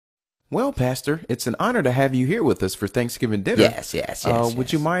Well, Pastor, it's an honor to have you here with us for Thanksgiving dinner. Yes.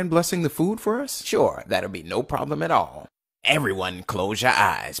 Would you mind blessing the food for us? Sure, that'll be no problem at all. Everyone close your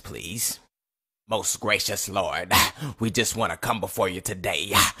eyes, please. Most gracious Lord, we just want to come before you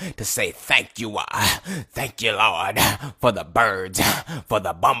today to say thank you. Thank you, Lord, for the birds, for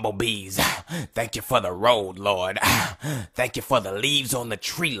the bumblebees. Thank you for the road, Lord. Thank you for the leaves on the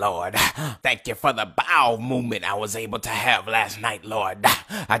tree, Lord. Thank you for the bowel movement I was able to have last night, Lord.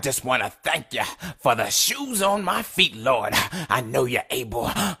 I just want to thank you for the shoes on my feet, Lord. I know you're able.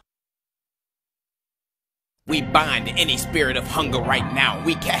 We bind any spirit of hunger right now.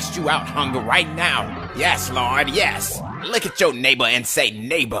 We cast you out, hunger, right now. Yes, Lord, yes. Look at your neighbor and say,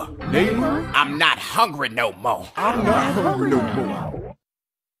 neighbor. Neighbor? I'm not hungry no more. I'm not hungry no more.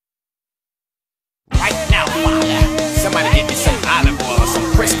 Right now, Father. Somebody get me some olive oil or some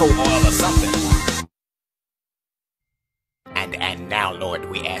Crisco oil or something. And now, Lord,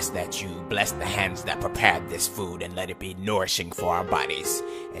 we ask that you bless the hands that prepared this food and let it be nourishing for our bodies.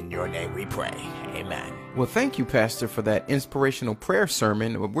 In your name we pray. Amen. Well, thank you, Pastor, for that inspirational prayer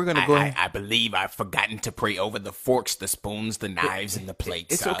sermon. We're going to go ahead. I believe I've forgotten to pray over the forks, the spoons, the knives, and the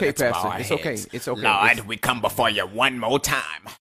plates. It's okay, Let's bow Pastor. our It's okay. heads. It's okay. Lord, we come before you one more time.